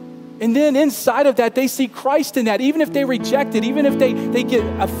 And then inside of that, they see Christ in that. Even if they reject it, even if they get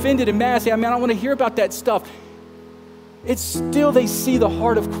offended and mad, say, I don't want to hear about that stuff. It's still they see the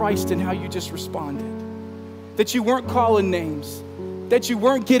heart of Christ in how you just responded. That you weren't calling names. That you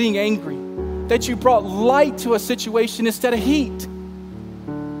weren't getting angry. That you brought light to a situation instead of heat.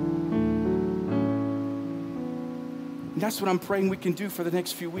 And that's what I'm praying we can do for the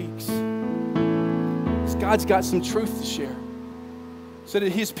next few weeks. Because God's got some truth to share. So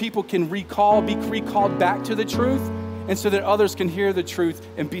that His people can be recalled back to the truth, and so that others can hear the truth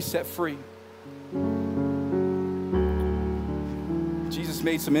and be set free. Jesus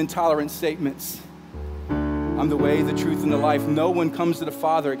made some intolerant statements. I'm the way, the truth, and the life. No one comes to the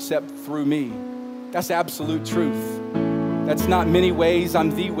Father except through me. That's absolute truth. That's not many ways.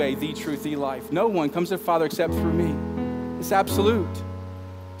 I'm the way, the truth, the life. No one comes to the Father except through me. It's absolute.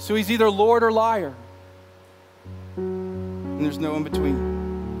 So He's either Lord or liar. And there's no in between.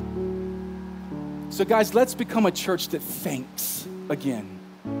 So guys, let's become a church that thinks again.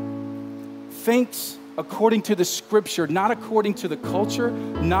 Thinks according to the Scripture, not according to the culture,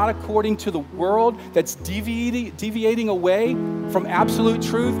 not according to the world that's deviating away from absolute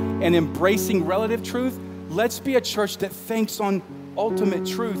truth and embracing relative truth. Let's be a church that thinks on ultimate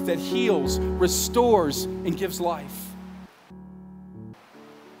truth that heals, restores, and gives life.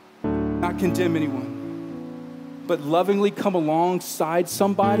 Not condemn anyone, but lovingly come alongside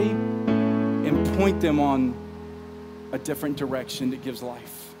somebody and point them on a different direction that gives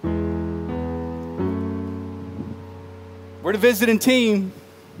life. We're the visiting team.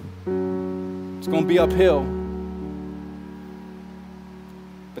 It's going to be uphill.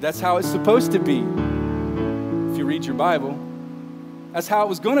 But that's how it's supposed to be. If you read your Bible, that's how it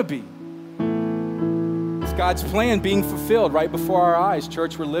was going to be. It's God's plan being fulfilled right before our eyes.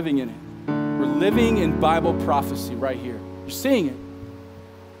 Church, we're living in it. We're living in Bible prophecy right here. You're seeing it.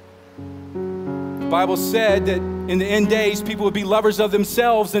 The Bible said that in the end days, people would be lovers of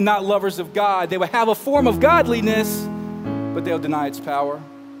themselves and not lovers of God. They would have a form of godliness, but they'll deny its power.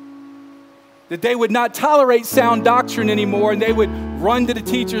 That they would not tolerate sound doctrine anymore, and they would run to the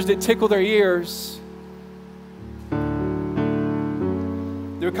teachers that tickle their ears. There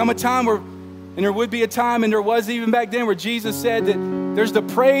would come a time where, and there would be a time, and there was even back then, where Jesus said that there's the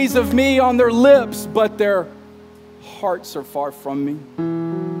praise of me on their lips, but their hearts are far from me.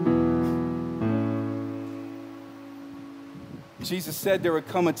 Jesus said there would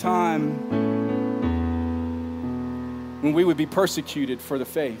come a time when we would be persecuted for the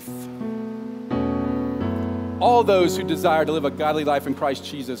faith. All those who desire to live a godly life in Christ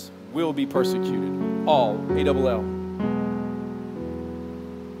Jesus will be persecuted. All, A-double-L.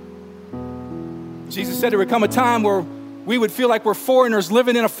 Jesus said there would come a time where we would feel like we're foreigners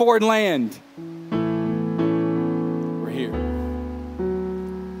living in a foreign land. We're here.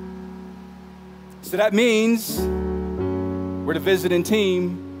 So that means we're the visiting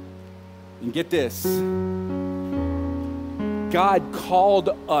team. And get this. God called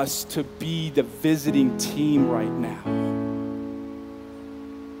us to be the visiting team right now.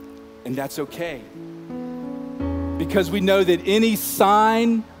 And that's okay. Because we know that any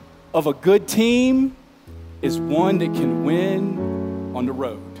sign of a good team is one that can win on the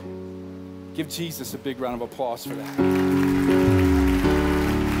road. Give Jesus a big round of applause for that.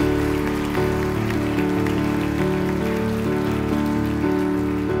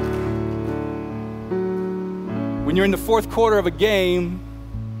 When you're in the fourth quarter of a game,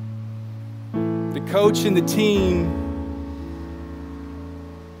 the coach and the team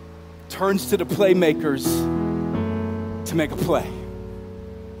turns to the playmakers to make a play.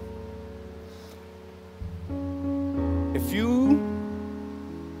 If you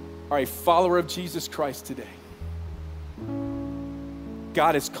are a follower of Jesus Christ today,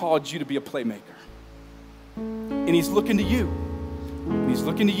 God has called you to be a playmaker. And he's looking to you. And he's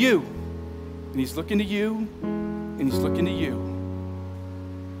looking to you. And he's looking to you. And he's looking to you.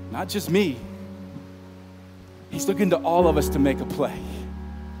 Not just me. He's looking to all of us to make a play.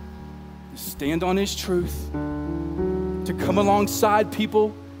 To stand on his truth. To come alongside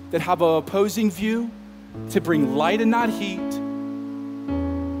people that have an opposing view. To bring light and not heat.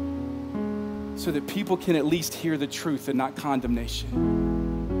 So that people can at least hear the truth and not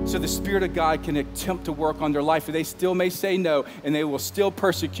condemnation. So the Spirit of God can attempt to work on their life, and they still may say no, and they will still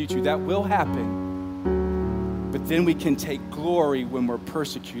persecute you. That will happen. But then we can take glory when we're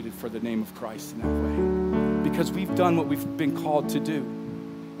persecuted for the name of Christ in that way. Because we've done what we've been called to do,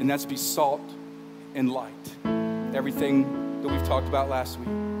 and that's be salt and light. Everything that we've talked about last week.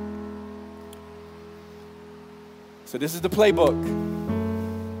 So this is the playbook.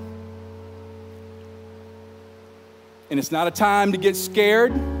 And it's not a time to get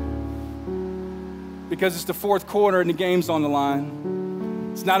scared because it's the fourth quarter and the game's on the line.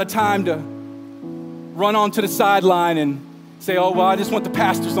 It's not a time to run onto the sideline and say, oh, well, I just want the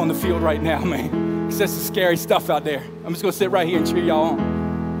pastors on the field right now, man. Because that's some scary stuff out there. I'm just going to sit right here and cheer y'all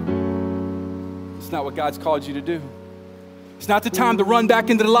on. It's not what God's called you to do. It's not the time to run back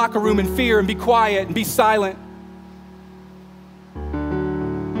into the locker room in fear and be quiet and be silent.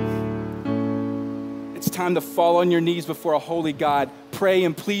 It's time to fall on your knees before a holy God, pray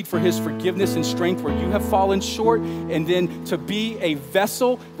and plead for his forgiveness and strength where you have fallen short, and then to be a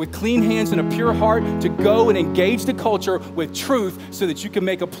vessel with clean hands and a pure heart to go and engage the culture with truth so that you can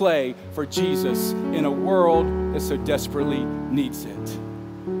make a play for Jesus in a world that so desperately needs it.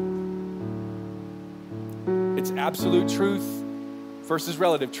 It's absolute truth versus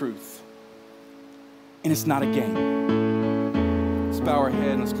relative truth. And it's not a game. Let's bow our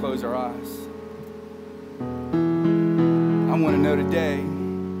head and let's close our eyes. I want to know today,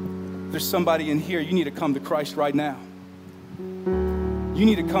 there's somebody in here, you need to come to Christ right now. You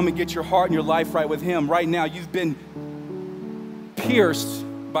need to come and get your heart and your life right with him right now. You've been pierced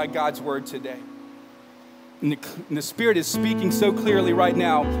by God's word today. And the Spirit is speaking so clearly right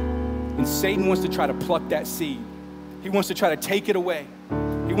now, and Satan wants to try to pluck that seed. He wants to try to take it away.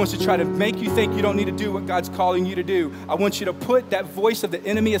 He wants to try to make you think you don't need to do what God's calling you to do. I want you to put that voice of the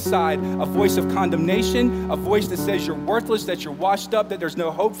enemy aside, a voice of condemnation, a voice that says you're worthless, that you're washed up, that there's no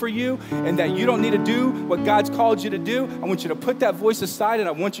hope for you, and that you don't need to do what God's called you to do. I want you to put that voice aside, and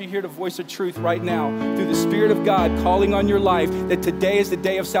I want you to hear the voice of truth right now through the Spirit of God calling on your life that today is the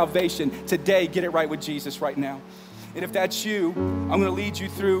day of salvation. Today, get it right with Jesus right now. And if that's you, I'm going to lead you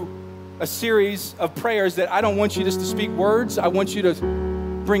through a series of prayers that I don't want you just to speak words. I want you to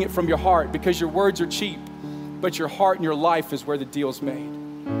bring it from your heart, because your words are cheap, but your heart and your life is where the deal's made.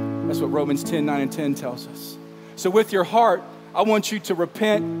 That's what Romans 10:9-10 tells us. So with your heart, I want you to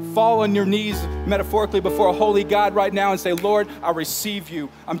repent, fall on your knees metaphorically before a holy God right now and say, Lord, I receive you.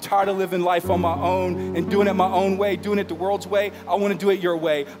 I'm tired of living life on my own and doing it my own way, doing it the world's way. I want to do it your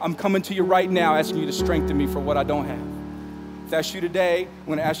way. I'm coming to you right now, asking you to strengthen me for what I don't have. If that's you today, I'm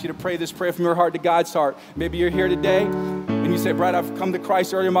going to ask you to pray this prayer from your heart to God's heart. Maybe you're here today and you say, Brad, I've come to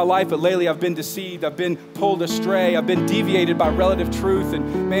Christ earlier in my life, but lately I've been deceived. I've been pulled astray. I've been deviated by relative truth.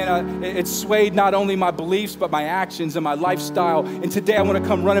 And man, it's swayed not only my beliefs, but my actions and my lifestyle. And today I want to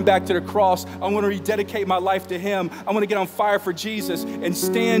come running back to the cross. I want to rededicate my life to him. I want to get on fire for Jesus and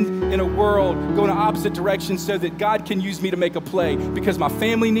stand in a world going in opposite directions so that God can use me to make a play, because my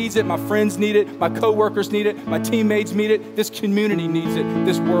family needs it. My friends need it. My coworkers need it. My teammates need it. This community needs it.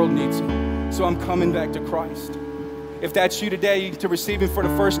 This world needs it. So I'm coming back to Christ. If that's you today, to receive him for the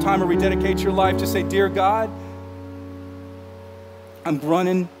first time or rededicate your life, just say, Dear God, I'm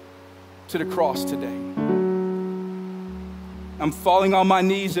running to the cross today. I'm falling on my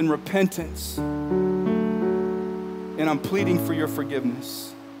knees in repentance, and I'm pleading for your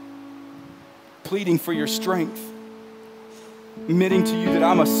forgiveness, pleading for your strength, admitting to you that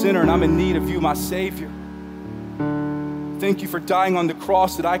I'm a sinner and I'm in need of you, my Savior. Thank you for dying on the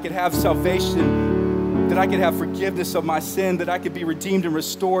cross that I could have salvation, that I could have forgiveness of my sin, that I could be redeemed and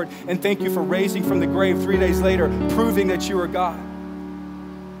restored. And thank you for raising from the grave 3 days later, proving that you are God,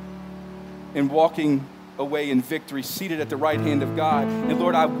 and walking away in victory, seated at the right hand of God. And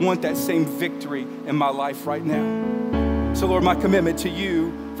Lord, I want that same victory in my life right now. So Lord, my commitment to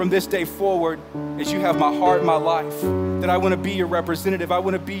you from this day forward is you have my heart and my life, that I want to be your representative. I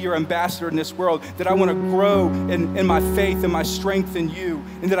want to be your ambassador in this world, that I want to grow in my faith and my strength in you,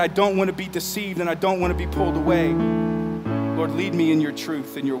 and that I don't want to be deceived and I don't want to be pulled away. Lord, lead me in your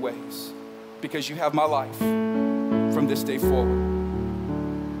truth and your ways, because you have my life from this day forward.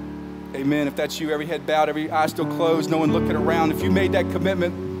 Amen. If that's you, every head bowed, every eye still closed, no one looking around. If you made that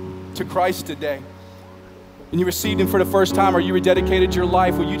commitment to Christ today and you received him for the first time, or you rededicated your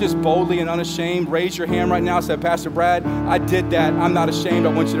life, will you just boldly and unashamed raise your hand right now and say, Pastor Brad, I did that. I'm not ashamed. I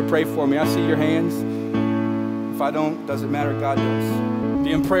want you to pray for me. I see your hands. If I don't, doesn't matter. God does.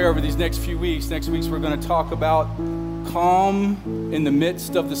 Be in prayer over these next few weeks. Next week, we're going to talk about calm in the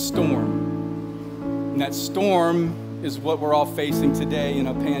midst of the storm. And that storm is what we're all facing today in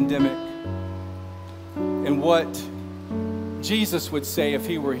a pandemic. And what Jesus would say if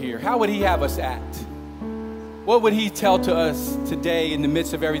he were here. How would he have us act? What would he tell to us today in the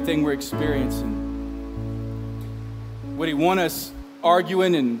midst of everything we're experiencing? Would he want us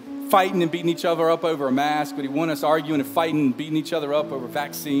arguing and fighting and beating each other up over a mask? Would he want us arguing and fighting and beating each other up over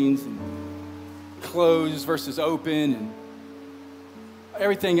vaccines and closed versus open and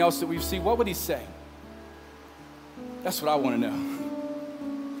everything else that we've seen? What would he say? That's what I want to know.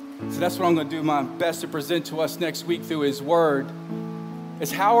 So that's what I'm going to do my best to present to us next week through his word,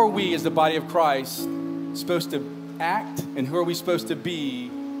 is how are we as the body of Christ supposed to act, and who are we supposed to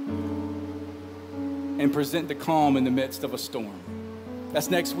be and present the calm in the midst of a storm. That's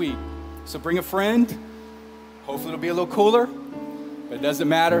next week. So bring a friend. Hopefully it'll be a little cooler, but it doesn't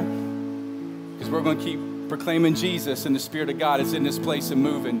matter, because we're going to keep proclaiming Jesus, and the Spirit of God is in this place and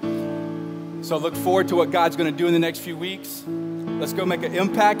moving. So look forward to what God's going to do in the next few weeks. Let's go make an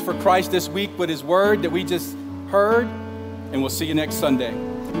impact for Christ this week with his word that we just heard, and we'll see you next Sunday.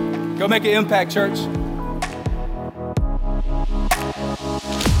 Go make an impact, church.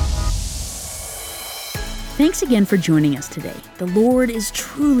 Thanks again for joining us today. The Lord is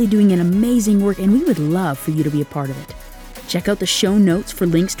truly doing an amazing work, and we would love for you to be a part of it. Check out the show notes for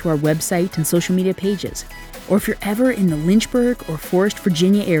links to our website and social media pages. Or if you're ever in the Lynchburg or Forest,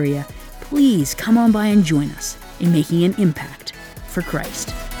 Virginia area, please come on by and join us in making an impact for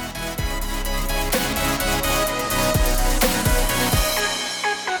Christ.